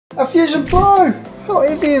a Fusion Pro. How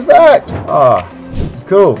easy is that? Ah, this is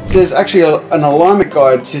cool. There's actually an alignment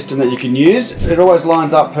guide system that you can use. It always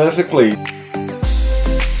lines up perfectly.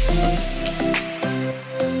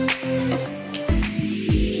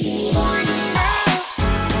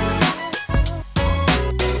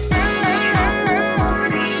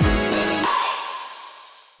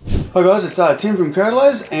 Hi guys, it's Tim from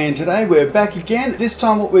Create-a-Lase, and today we're back again. This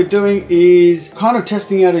time what we're doing is kind of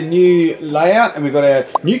testing out a new layout, and we've got a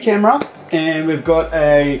new camera and we've got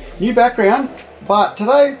a new background. But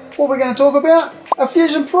today what we're going to talk about, a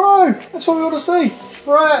Fusion Pro. That's what we want to see.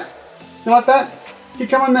 Right, you like that? Keep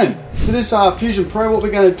coming then. For this Fusion Pro, what we're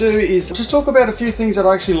going to do is just talk about a few things that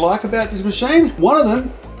I actually like about this machine. One of them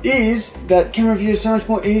is that camera view is so much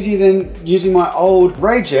more easier than using my old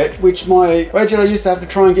ray jet, which my ray jet I used to have to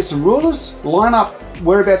try and get some rulers, line up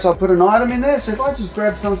whereabouts I put an item in there. So if I just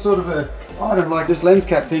grab some sort of a item like this lens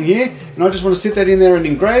cap thing here, and I just want to sit that in there and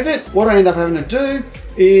engrave it, what I end up having to do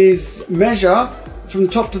is measure from the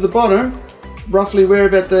top to the bottom roughly where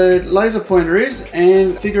about the laser pointer is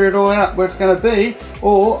and figure it all out where it's going to be,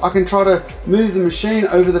 or I can try to move the machine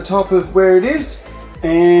over the top of where it is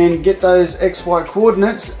and get those XY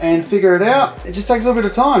coordinates and figure it out. It just takes a little bit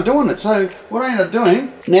of time doing it. So what I end up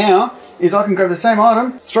doing now is I can grab the same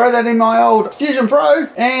item, throw that in my old Fusion Pro,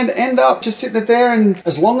 and end up just sitting it there, and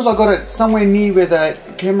as long as I got it somewhere near where the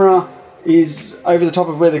camera is, over the top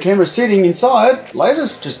of where the camera is sitting inside,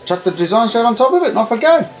 lasers, just chuck the design straight on top of it and off I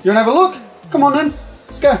go. You wanna have a look? Come on then,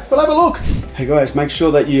 let's go, we'll have a look. Hey guys, make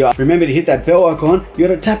sure that you remember to hit that bell icon. You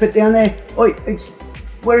gotta tap it down there. Oi,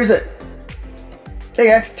 where is it? There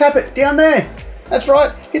you go, tap it down there. That's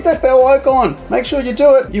right, hit that bell icon. Make sure you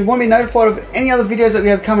do it. You want to be notified of any other videos that we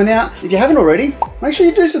have coming out. If you haven't already, make sure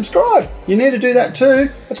you do subscribe. You need to do that too.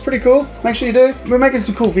 That's pretty cool. Make sure you do. We're making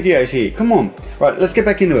some cool videos here. Come on. Right, let's get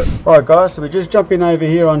back into it. All right guys, so we just jump in over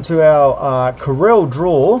here onto our Corel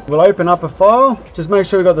drawer. We'll open up a file. Just make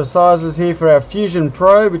sure we've got the sizes here for our Fusion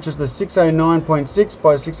Pro, which is the 609.6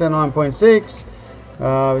 by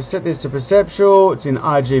 609.6. We set this to perceptual. It's in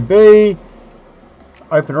RGB.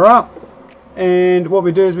 Open her up, and what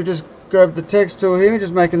we do is we just grab the text tool here. We're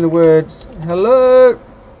just making the words hello.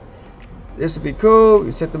 This would be cool.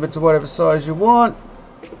 You set them to whatever size you want.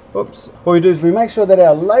 Oops. What we do is we make sure that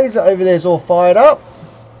our laser over there is all fired up.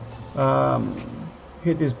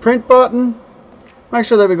 Hit this print button. Make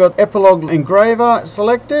sure that we've got Epilog Engraver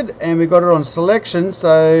selected, and we've got it on selection,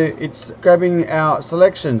 so it's grabbing our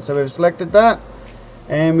selection. So we've selected that,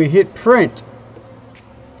 and we hit print.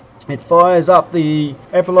 It fires up the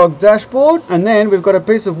Epilog dashboard, and then we've got a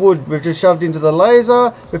piece of wood we've just shoved into the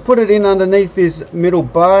laser. We've put it in underneath this middle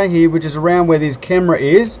bar here, which is around where this camera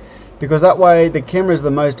is, because that way the camera is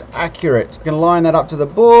the most accurate. You can line that up to the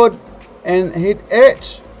board and hit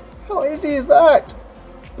etch. How easy is that?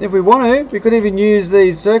 If we want to, we could even use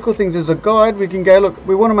these circle things as a guide. We can go, look,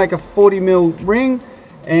 we want to make a 40mm ring,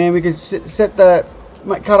 and we can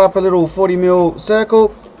cut up a little 40mm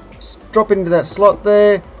circle, drop it into that slot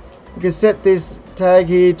there. We can set this tag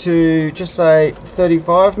here to just say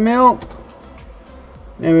 35mm,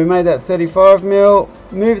 and we made that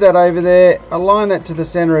 35mm. Move that over there, align that to the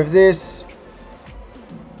center of this,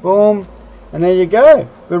 boom, and there you go.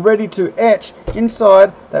 We're ready to etch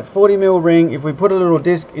inside that 40mm ring. If we put a little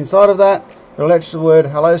disc inside of that, it'll etch the word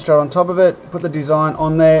hello straight on top of it, put the design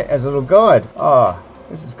on there as a little guide.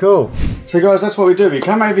 This is cool. So guys, that's what we do. We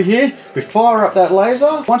come over here, we fire up that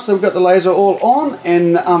laser. Once we've got the laser all on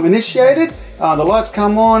and initiated, the lights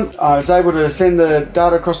come on. I was able to send the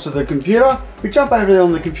data across to the computer. We jump over there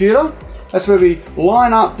on the computer. That's where we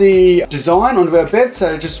line up the design onto our bed.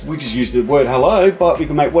 So we just use the word hello, but we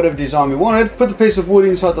can make whatever design we wanted. Put the piece of wood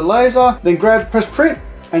inside the laser, then press print,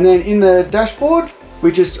 and then in the dashboard,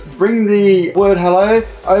 we just bring the word hello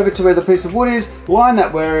over to where the piece of wood is, line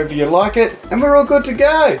that wherever you like it, and we're all good to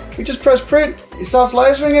go. We just press print, it starts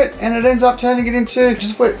lasering it, and it ends up turning it into,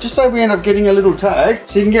 just say we end up getting a little tag.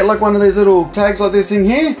 So you can get like one of these little tags like this in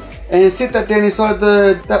here, and sit that down inside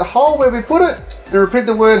that hole where we put it, and reprint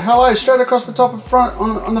the word hello straight across the top of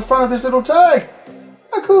on the front of this little tag.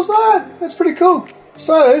 How cool is that? That's pretty cool.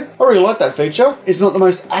 So, I really like that feature. It's not the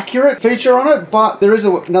most accurate feature on it, but there is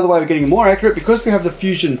another way of getting more accurate. Because we have the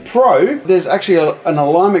Fusion Pro, there's actually an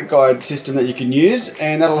alignment guide system that you can use,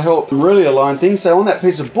 and that'll help really align things. So on that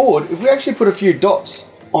piece of board, if we actually put a few dots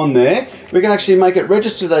on there, we can actually make it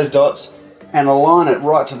register those dots and align it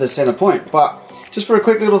right to the center point. But just for a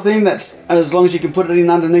quick little thing, that's as long as you can put it in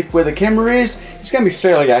underneath where the camera is, it's going to be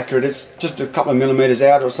fairly accurate. It's just a couple of millimeters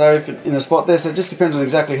out or so in the spot there, so it just depends on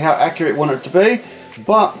exactly how accurate you want it to be.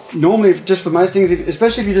 But normally, just for most things,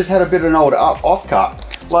 especially if you just had a bit of an old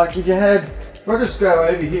offcut, like if you had if I just go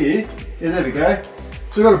over here, yeah, there we go.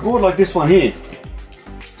 So we've got a board like this one here.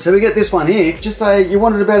 So we get this one here, just say you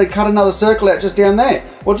wanted to be able to cut another circle out just down there.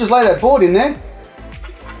 Well, just lay that board in there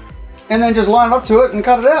and then just line it up to it and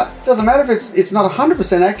cut it out. Doesn't matter if it's not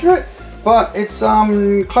 100% accurate, but it's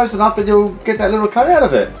close enough that you'll get that little cut out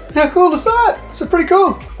of it. How cool is that? It's pretty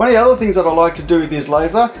cool. One of the other things that I like to do with this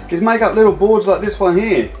laser is make up little boards like this one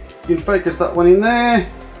here. You can focus that one in there.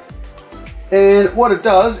 And what it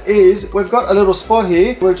does is, we've got a little spot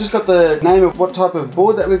here. We've just got the name of what type of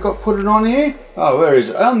board that we've got put it on here. Oh, where is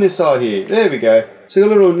it? On this side here. There we go. So we've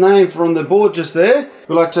got a little name for on the board just there.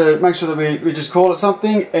 We like to make sure that we just call it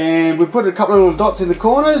something, and we put a couple of little dots in the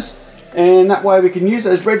corners, and that way we can use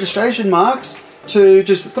those registration marks to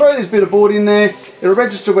just throw this bit of board in there. It'll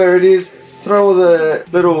register where it is. Throw all the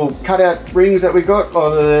little cutout rings that we got, or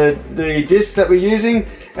the discs that we're using,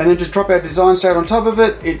 and then just drop our design straight on top of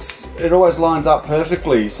it. It always lines up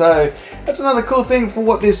perfectly. So that's another cool thing for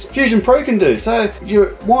what this Fusion Pro can do. So if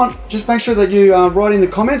you want, just make sure that you write in the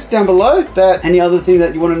comments down below that any other thing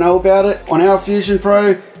that you want to know about it. On our Fusion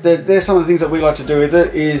Pro, there's some of the things that we like to do with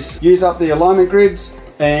it is use up the alignment grids,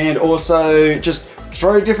 and also just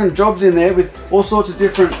throw different jobs in there with all sorts of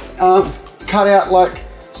different cutout like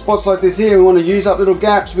spots like this here. We want to use up little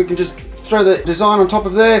gaps, we can just throw the design on top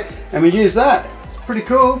of there and we use that. Pretty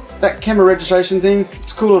cool. That camera registration thing,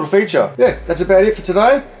 it's a cool little feature. Yeah, that's about it for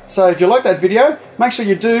today. So if you like that video, make sure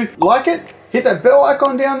you do like it, hit that bell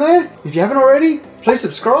icon down there. If you haven't already, please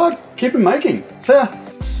subscribe. Keep 'em making. See ya.